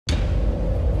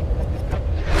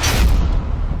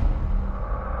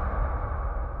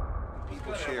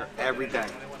push here every day.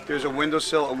 There's a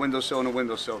windowsill, and a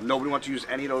windowsill. Nobody wants to use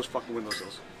any of those fucking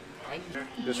windowsills.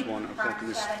 This one, I'm thinking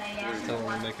this. Tell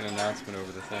them to make an announcement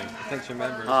over the thing. Attention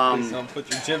members, please don't put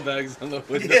your gym bags on the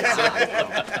windowsill.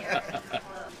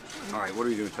 All right, what are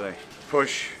we doing today?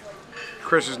 Push.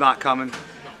 Chris is not coming. He's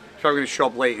probably going to show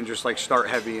up late and just like start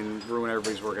heavy and ruin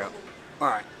everybody's workout. All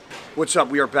right, what's up?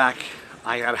 We are back.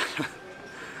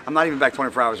 I'm not even back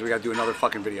 24 hours. We got to do another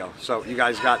fucking video. So you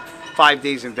guys got 5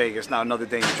 days in Vegas, now another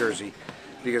day in Jersey,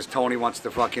 because Tony wants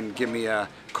to fucking give me a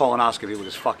colonoscopy with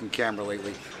his fucking camera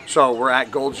lately. So we're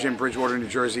at Gold's Gym, Bridgewater, New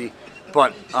Jersey.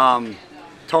 But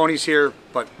Tony's here,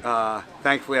 but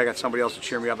thankfully I got somebody else to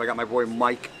cheer me up. I got my boy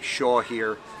Mike Shaw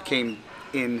here. Came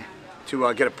in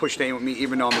to get a push day with me,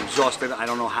 even though I'm exhausted. I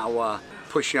don't know how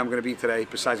pushy I'm going to be today,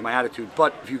 besides my attitude.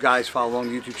 But if you guys follow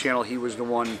along the YouTube channel, he was the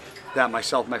one that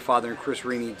myself, my father, and Chris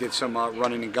Rini did some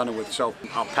running and gunning with. So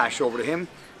I'll pass you over to him,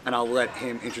 and I'll let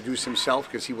him introduce himself,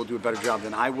 because he will do a better job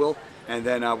than I will. And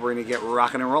then we're going to get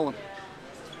rocking and rolling.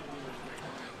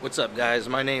 What's up, guys?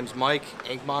 My name's Mike,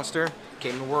 Ink Monster.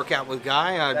 Came to work out with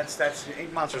Guy. That's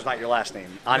Ink Monster's not your last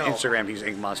name. On Instagram, he's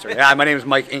Ink Monster. Yeah, my name is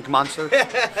Mike Ink Monster.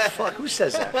 Fuck, who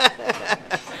says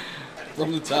that?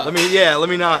 From the top. Let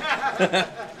me not.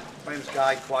 My name's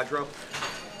Guy Quadro.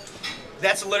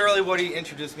 That's literally what he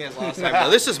introduced me as last time. No,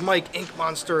 this is Mike Ink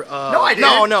Monster. No, I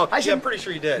didn't. No. I'm pretty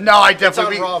sure you did. No, I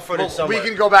definitely. It's on raw footage somewhere. We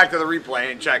can go back to the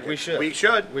replay and check it. We should. We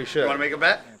should. You want to make a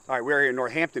bet? All right, we're here in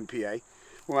Northampton, PA,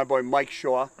 with my boy Mike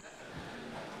Shaw.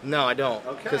 No, I don't.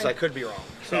 Okay. Because I could be wrong.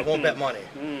 So I won't bet money.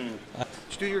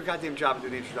 Just do your goddamn job and do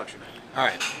the introduction. All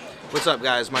right. What's up,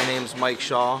 guys? My name's Mike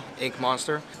Shaw, Ink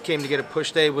Monster. Came to get a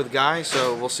push day with Guy,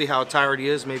 so we'll see how tired he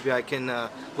is. Maybe I can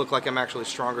look like I'm actually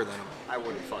stronger than him. I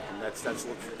wouldn't fucking. Let's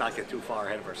not get too far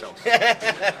ahead of ourselves.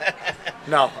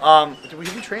 No. Did we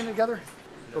even train together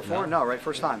before? No, right?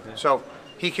 First time. So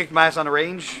he kicked my ass on the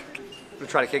range. I'm gonna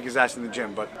try to kick his ass in the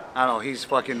gym, but I don't know. He's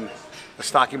fucking a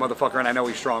stocky motherfucker, and I know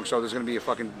he's strong. So there's gonna be a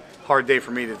fucking hard day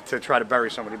for me to try to bury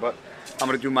somebody, but I'm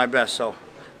gonna do my best. So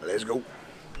let's go.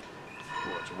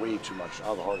 Oh, it's way too much.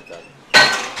 I'll have a heart attack.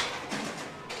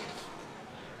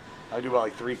 I do about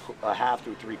like a half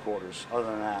to 3/4. Other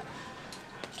than that,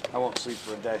 I won't sleep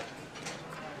for a day.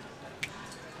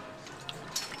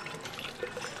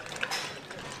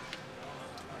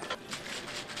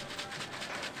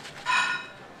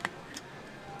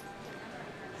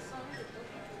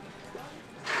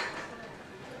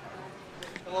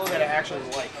 Hello, that I actually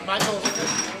like. My pillows are good.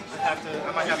 I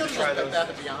might have to try those. That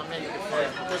to Beyond Me.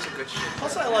 Those are good shit.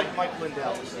 Plus, I like Mike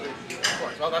Lindell. Of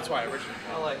course. Well, that's why I originally.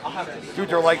 I'll have to. Dude,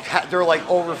 they're like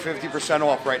over 50%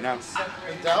 off right now.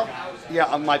 Dell? Yeah,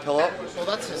 on my pillow. Well,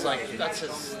 that's his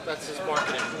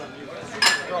marketing.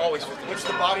 They're always 50. What's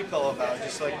the body pillow about?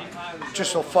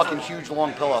 Just a fucking huge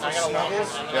long pillow. I got a long one.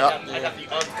 Yeah. I got the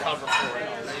UGG cover for it.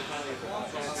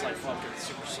 It's like fucking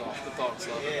super soft. The dogs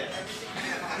love it.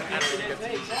 I don't really get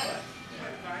to use it.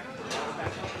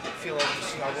 I feel like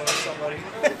just snuggling with somebody.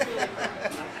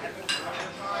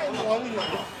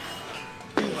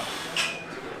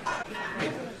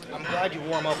 I'm glad you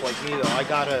warm up like me though. I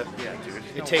gotta. Yeah, dude.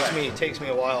 It takes me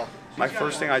a while. My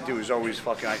first thing I do is always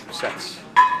fucking sets.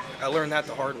 I learned that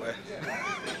the hard way.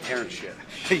 Tearing shit.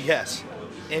 Yes.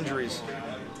 Injuries.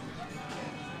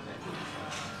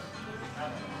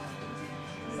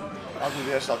 I'll do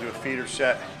this. I'll do a feeder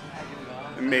set,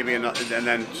 and maybe another, and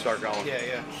then start going.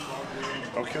 Yeah.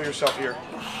 Don't kill yourself here.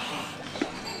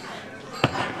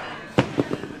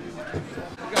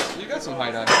 You got some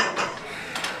height on him.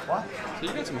 What? So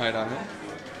you got some height on him.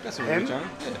 You got some Him? reach on him.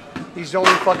 Yeah. He's the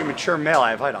only fucking mature male I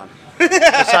have height on.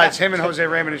 Besides him and Jose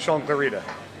Raymond and Sean Clarita.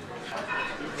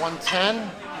 110,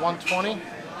 120. Want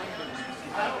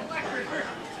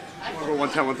to go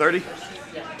 110, 130?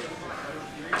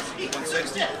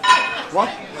 160. What?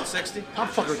 160. I'm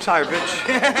fucking retired, bitch.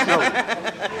 No.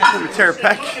 I'm gonna tear a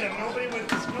pec.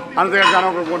 I don't think I've gone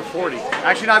over 140.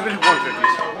 Actually, no, I've been at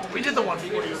 150s. We did the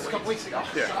 140 a couple weeks ago.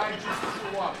 Yeah.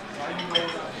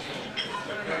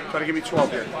 Try to give me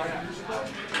 12 here.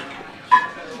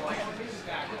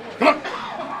 Come on.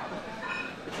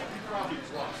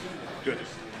 Good.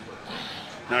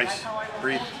 Nice.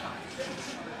 Breathe.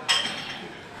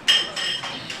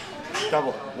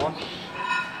 Double. One.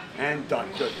 And done.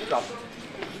 Good. Drop.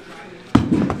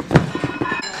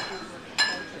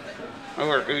 I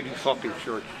wear 80 fucking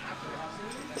shorts.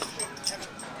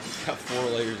 Got 4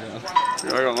 layers on.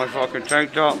 I got my fucking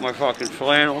tank top, my fucking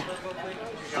flannel,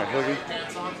 my hoodie.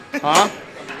 Huh?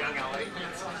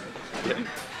 Yeah.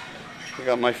 I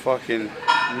got my fucking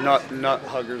nut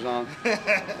huggers on.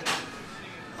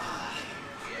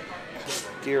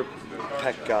 Dear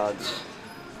pet gods.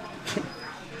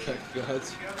 Okay, go ahead.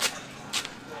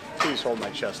 Please hold my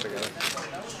chest together.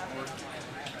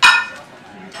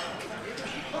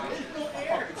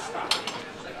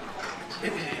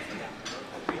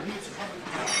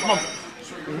 Come on.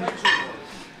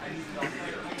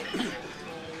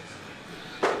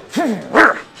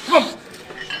 Come on.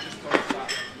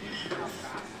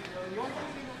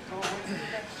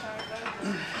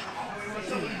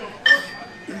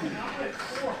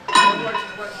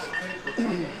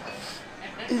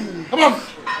 Come on.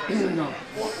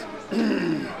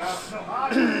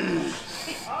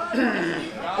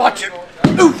 Watch it.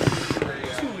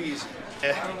 Too easy.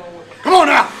 Come on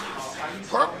now.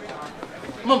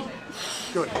 Come on.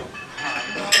 Good.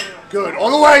 Good.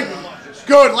 All the way.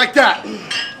 Good. Like that.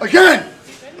 Again.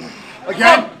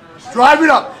 Again. Drive it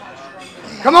up.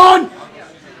 Come on.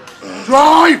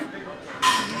 Drive.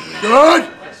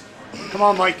 Good. Come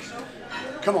on, Mike.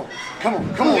 Come on. Come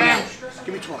on. Come on now.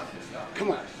 Give me 12.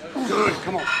 Come on. Good.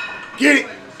 Come on. Get it.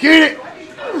 Get it.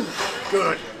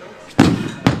 Good.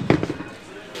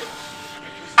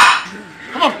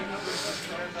 Come on.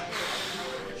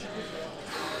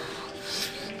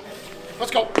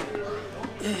 Let's go.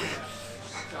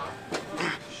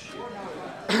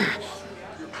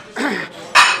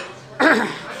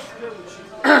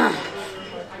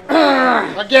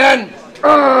 Again.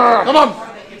 Come on.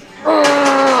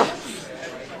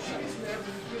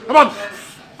 Come on.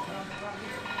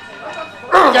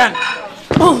 Again.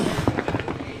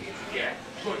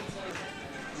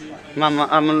 Mama,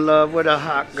 I'm in love with a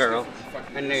hot girl,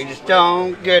 and they just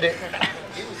don't get it.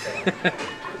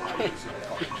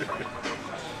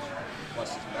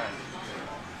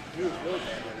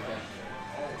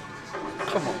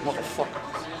 Come on, motherfucker.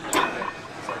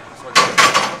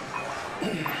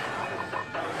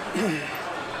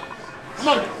 Come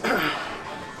on.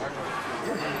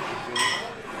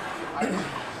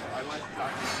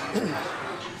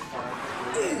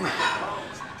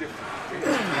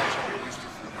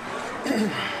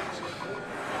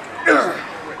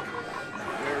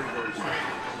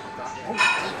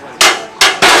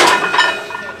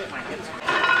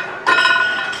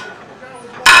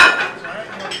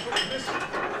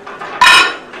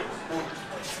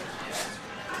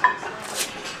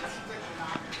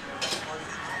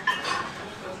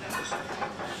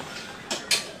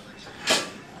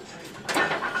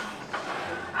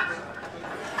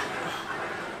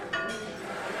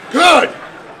 Good.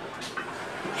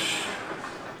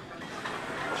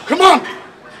 Come on.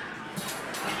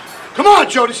 Come on,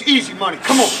 Joe. This is easy money.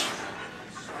 Come on.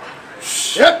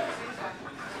 Yep.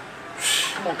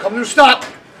 Come on, come to a stop.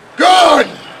 Good.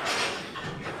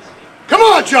 Come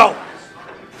on, Joe.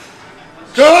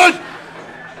 Good.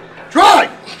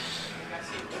 Drive.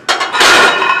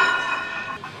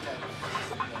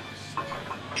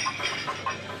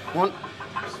 One,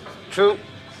 two,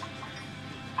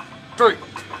 three.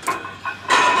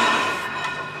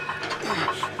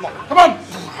 Come on. Come on.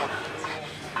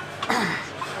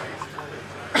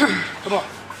 Come on.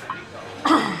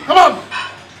 Come on. Come on.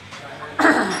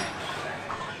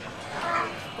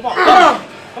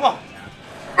 Come on.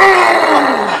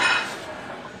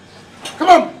 Come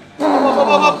on. Come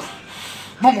on. Up.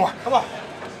 One more. Come on.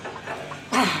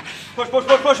 Push, push,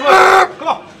 push, push, push. Come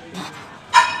on.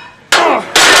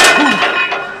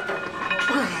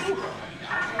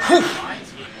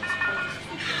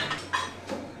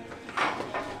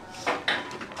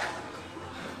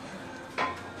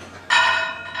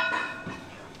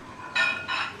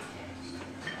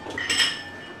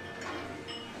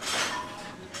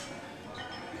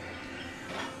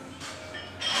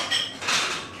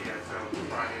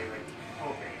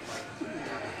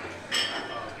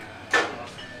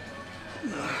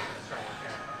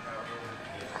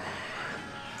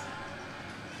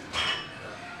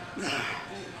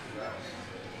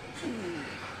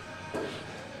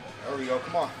 There we go.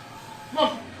 Come on. Come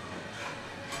on.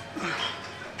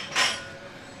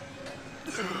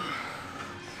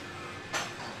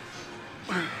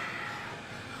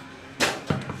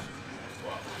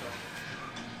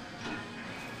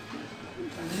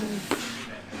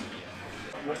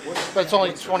 But it's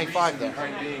only 25 there.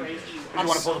 You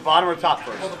want to pull the bottom or top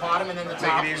first? Pull the bottom and then the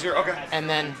top. Make it easier? Okay. And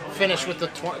then finish with the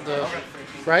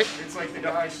right? It's like the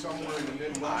guy somewhere in the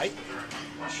Midwest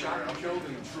shot, killed,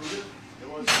 and intruded. It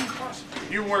was impossible.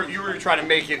 You were trying to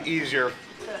make it easier.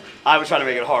 I was trying to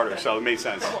make it harder, so it made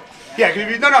sense. Yeah, because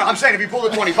if you, no, I'm saying if you pull the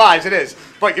 25s, it is.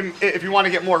 But if you want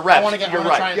to get more reps, you're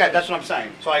right. Yeah, that's what I'm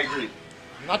saying. So I agree.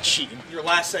 I'm not cheating. Your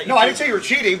last set. No, I didn't say you were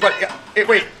cheating, but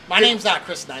wait. My name's not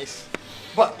Chris Nice.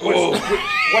 But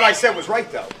what I said was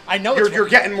right, though. I know you're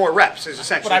getting more reps, is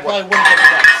essentially. But I probably wouldn't get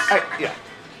the reps. Yeah.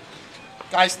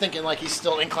 Guy's thinking like he's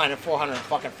still inclined at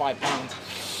 405 pounds.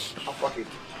 I'll fucking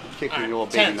kick you, you little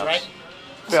baby Tens, nuts. right?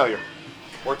 Failure.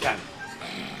 Or 10.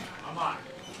 I'm on.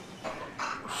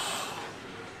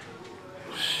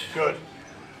 Good.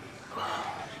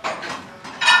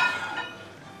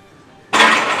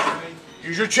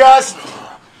 Use your chest.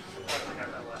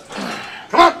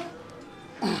 Come on.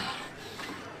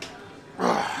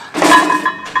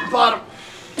 Bottom.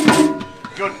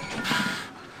 Good.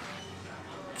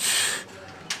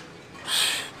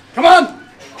 Come on.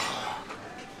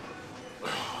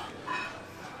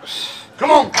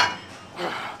 Come on.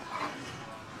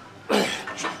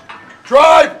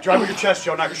 Drive. Drive with your chest,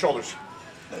 Joe, not your shoulders.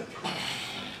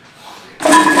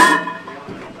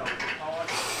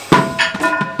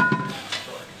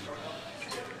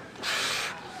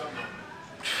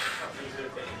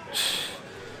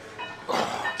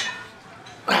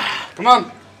 Come on.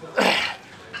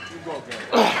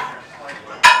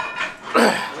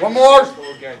 One more.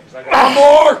 One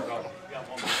more.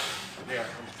 Yeah,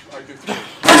 I do too.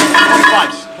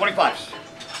 25s. 25s.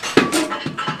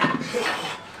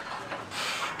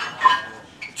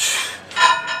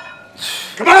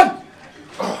 Come on.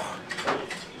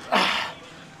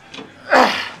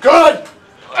 Good.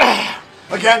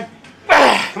 Again.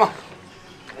 Come on.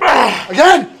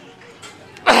 Again.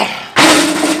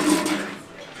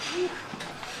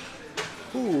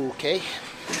 Ooh, okay.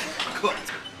 Good.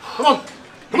 Come on.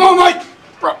 Come on, Mike.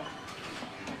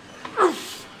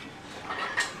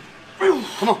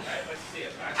 Come on.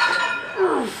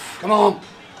 Come on.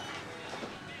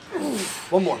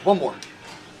 One more. One more.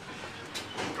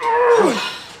 Good.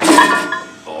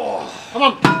 Come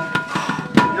on.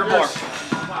 Your mark.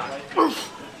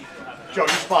 Joe, you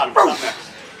spot him. Stop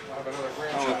next.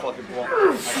 I'm gonna fucking blow.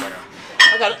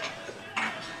 I got it.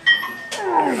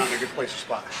 You're not in a good place to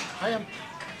spot. I am.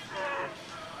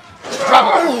 Drop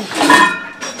it.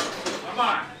 Come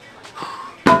on.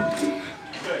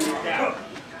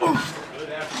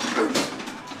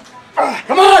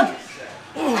 Come on.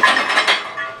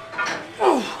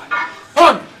 Come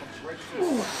on.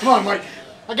 Come on, Mike.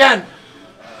 Again.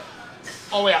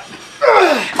 All the way up.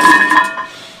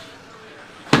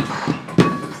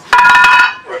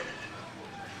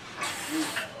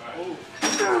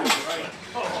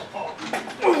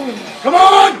 Come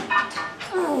on.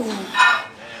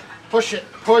 Push it.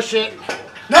 Push it.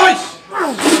 Nice.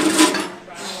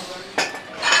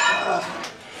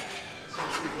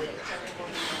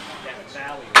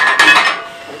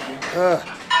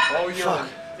 Oh, you're.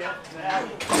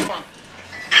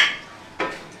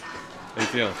 How you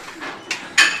feeling?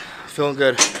 Feeling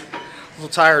good. A little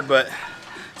tired, but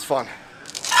it's fun.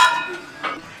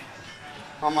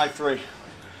 On my 3.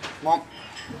 Come on.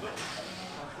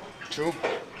 2.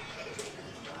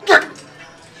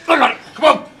 I got it. Come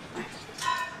on.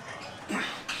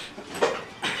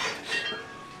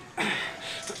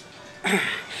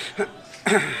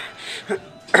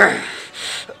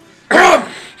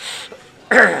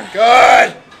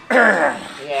 Good.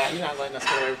 Yeah, he's not letting us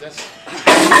get away with this.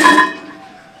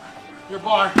 Your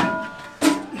bar.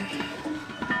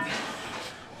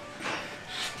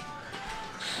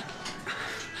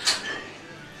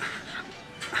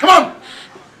 Come on.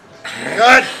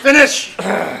 Good. Finish.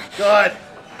 Good.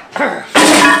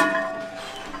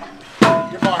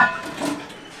 Your bar.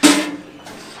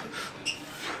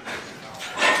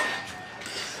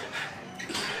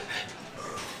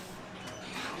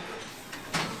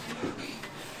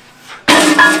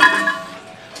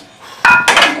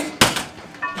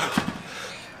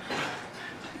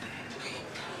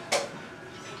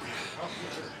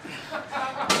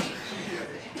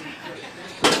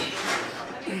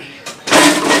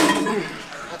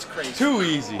 That's crazy. Too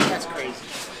easy. That's crazy.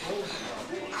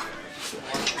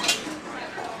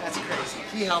 That's crazy.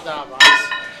 He held out, guys.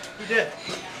 He did.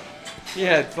 He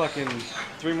had fucking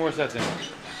 3 more sets in.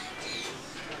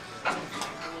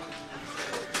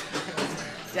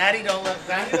 Daddy don't let.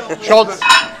 Daddy don't lose. Shoulders.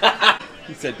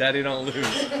 He said, "Daddy, don't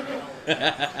lose."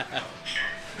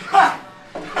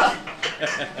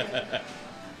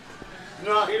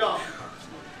 No, you don't.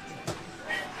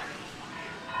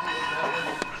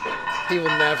 He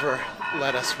will never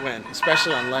let us win,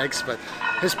 especially on legs, but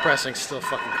his pressing's still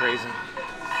fucking crazy.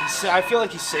 I feel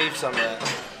like he saved some of that.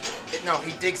 No,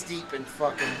 he digs deep and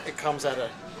fucking it comes out of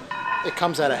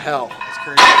hell. It's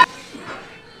crazy.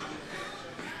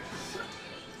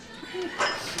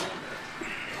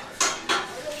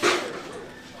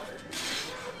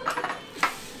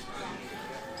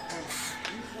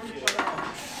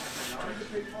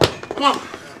 Come on.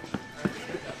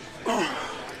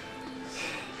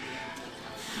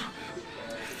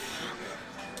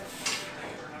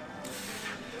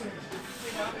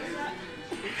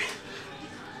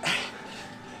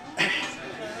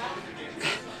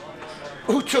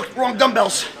 Who took wrong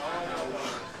dumbbells?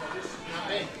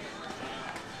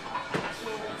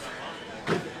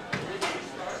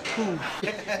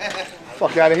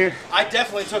 Fuck out of here. I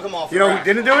definitely took him off. You know who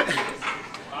didn't do it?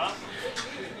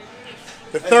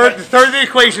 The third of the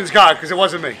equation's gone because it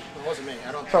wasn't me. It wasn't me.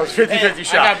 I don't. So it's 50-50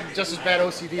 shot. I got just as bad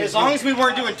OCD. As long as we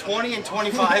weren't doing 20 and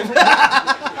 25.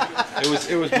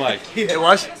 It was Mike. It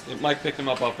was? Mike picked him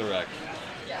up off the rack.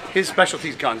 His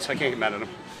specialty's guns. I can't get mad at him.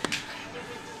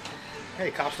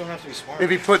 Hey, cops don't have to be smart. If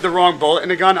he put the wrong bullet in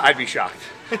the gun, I'd be shocked.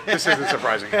 This isn't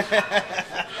surprising.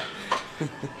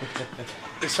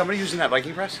 Is somebody using that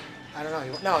Viking press? I don't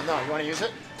know. No. You want to use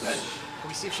it? Let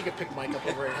me see if she could pick Mike up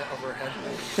over her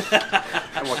head.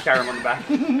 And we'll carry him on the back.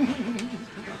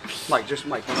 Mike,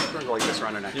 Mike, we're gonna go like this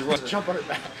around her neck. Just jump on her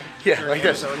back. Yeah, like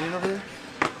this. Over there?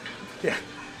 Yeah.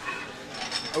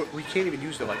 Oh, we can't even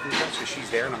use the Viking press because she's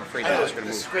there and I'm afraid that it's gonna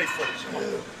This is move. great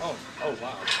footage. Oh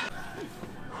wow.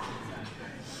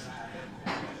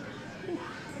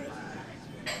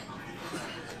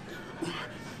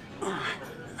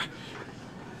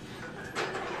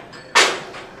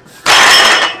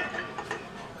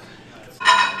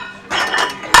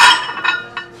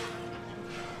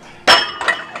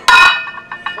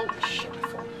 Holy shit, I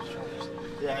fall.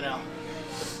 Yeah, I know.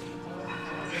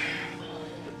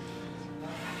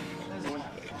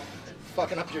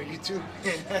 Fucking up your YouTube.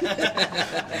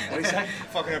 What do you say?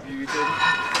 Fucking up your YouTube.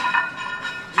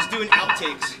 Just doing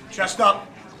outtakes. Chest up.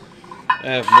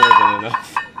 I have more than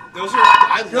enough. Those are.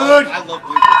 I love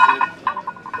bloopers, dude.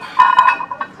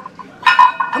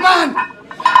 Come on!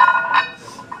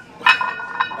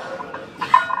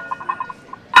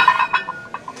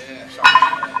 Yeah.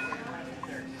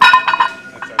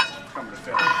 That's coming to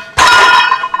fail.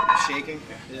 Shaking.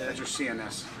 Yeah. That's your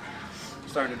CNS.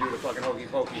 Starting to do the fucking hokey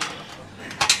pokey.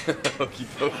 Hokey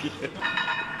pokey.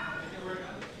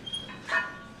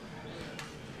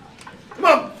 Come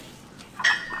on!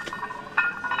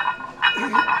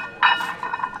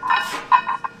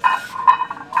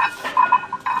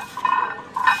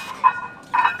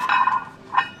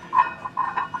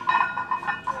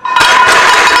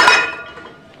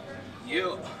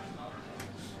 You.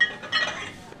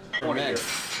 Man.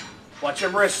 Watch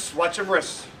him wrists. Watch him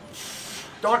wrists.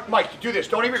 Don't, Mike, do this.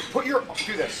 Don't even put your.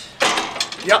 Do this.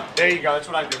 Yep, there you go. That's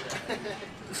what I do.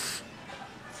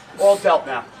 All dealt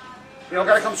now. You don't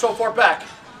gotta come so far back.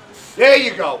 There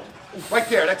you go. Right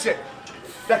there. That's it.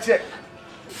 That's it.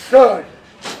 Good.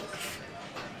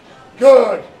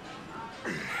 Good.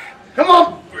 Come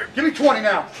on. Give me 20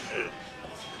 now.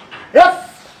 Yep.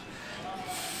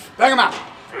 Bang him out.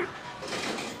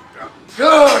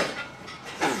 Good.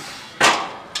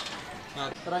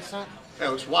 But I sent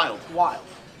That was wild. wild.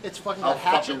 It's fucking I'll that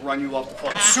hatchet. fucking run you off the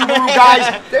fucking Subaru,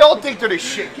 guys. They all think they're the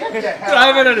shit. Get the hell I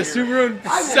haven't out had a of here. Subaru in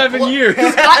I will 7 blow- years.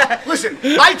 Listen,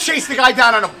 I chased the guy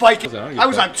down on a bike. I don't give I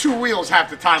was a fuck. on 2 wheels half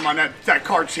the time on that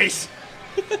car chase.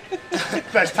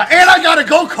 Best time. And I got a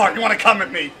go-kart. You want to come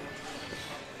at me?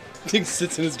 He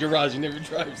sits in his garage. He never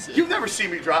drives it. You've never seen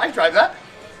me drive. I drive that.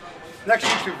 Next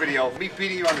YouTube video, me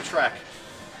beating you on the track.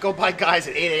 Go buy guys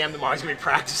at 8 a.m. tomorrow. He's gonna be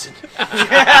practicing. He's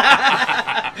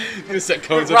gonna set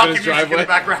cones With up in rocky his music in the driveway.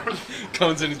 background.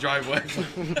 Cones in his driveway.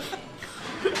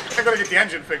 I gotta get the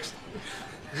engine fixed.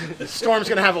 Storm's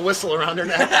gonna have a whistle around her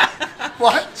neck.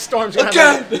 What? Storm's gonna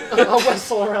have a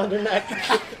whistle around her neck.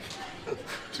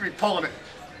 Should be pulling it.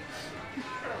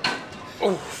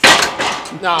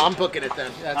 No, I'm booking it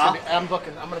then. That's Huh? I'm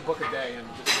booking. I'm gonna book a day and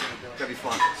just gonna do That'd be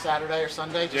fun. it. Saturday or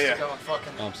Sunday, just Yeah. to go and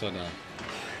fucking. Oh, I'm so down.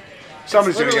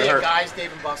 Somebody's gonna Literally get a hurt. guy's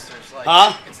Dave and Buster's. Like,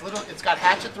 Huh? It's little. It's got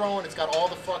hatchet throwing. It's got all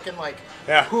the fucking like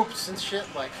Yeah. hoops and shit.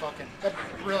 Like fucking. That's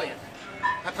brilliant.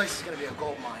 That place is gonna be a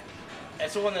gold mine.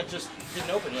 That's the one that just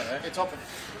didn't open yet, right? It's open.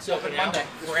 It's open now. Monday.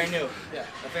 Brand new. Yeah.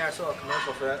 I think I saw a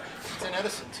commercial for that. It's in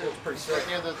Edison too. It's pretty sick. Right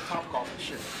near the Top Golf and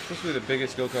shit. Supposed to be the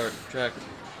biggest go-kart track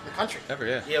In the country. ever,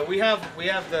 yeah. Yeah, we have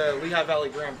the Lehigh Valley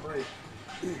Grand Prix.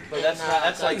 But that's not,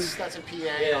 that's like that's in PA.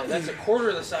 yeah, that's a quarter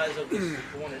of the size of the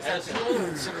one in That's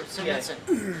Edison. St. Yeah. Vincent.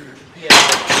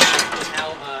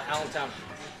 PA, Allentown.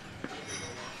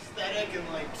 Aesthetic and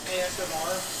like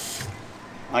ASMR.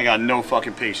 I got no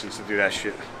fucking patience to do that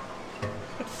shit.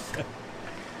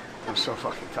 I'm so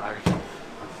fucking tired.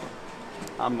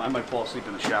 I might fall asleep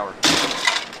in the shower.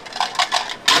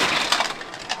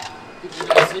 Did you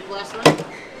not sleep last night?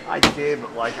 I did,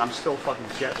 but like I'm still fucking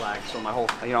jet lagged, so my whole,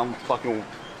 I'm fucking.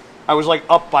 I was like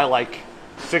up by like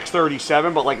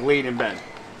 6:37, but like laid in bed.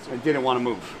 I didn't want to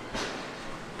move,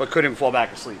 but couldn't fall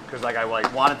back asleep because like I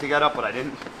like wanted to get up, but I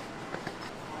didn't.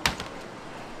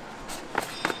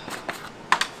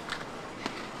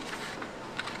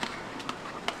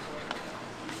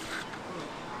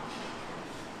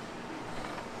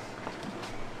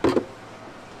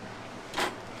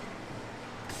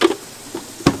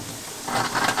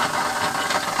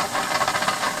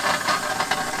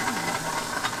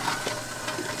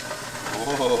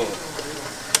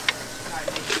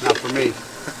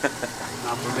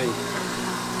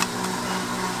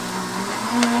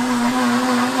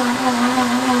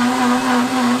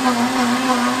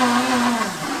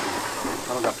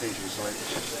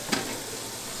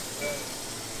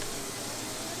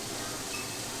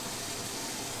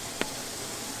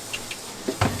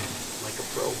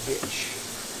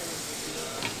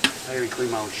 I gotta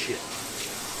clean my own shit.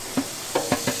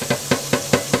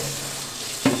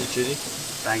 Chitty chitty.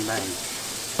 Bang bang.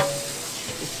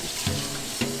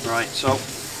 Alright, so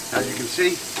as you can see,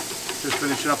 just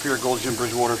finishing up here at Gold's Gym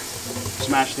Bridgewater.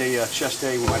 Smashed a chest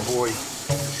day with my boy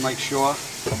Mike Shaw,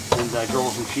 and I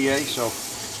drove from PA, so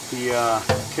he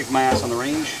kicked my ass on the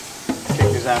range,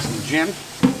 kicked his ass in the gym.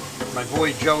 My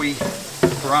boy Joey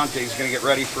Ferrante is going to get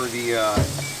ready for the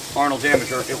Arnold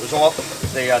Damager. It was off,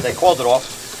 they called it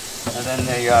off, and then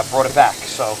they brought it back.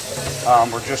 So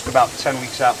we're just about 10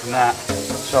 weeks out from that.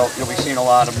 So you'll be seeing a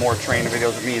lot of more training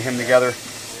videos with me and him together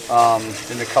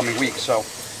in the coming weeks. So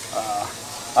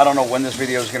I don't know when this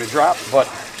video is going to drop, but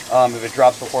if it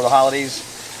drops before the holidays,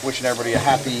 wishing everybody a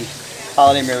happy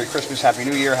holiday, Merry Christmas, Happy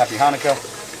New Year, Happy Hanukkah.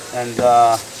 And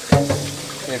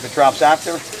if it drops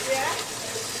after,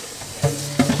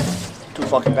 too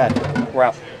fucking bad. We're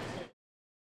out.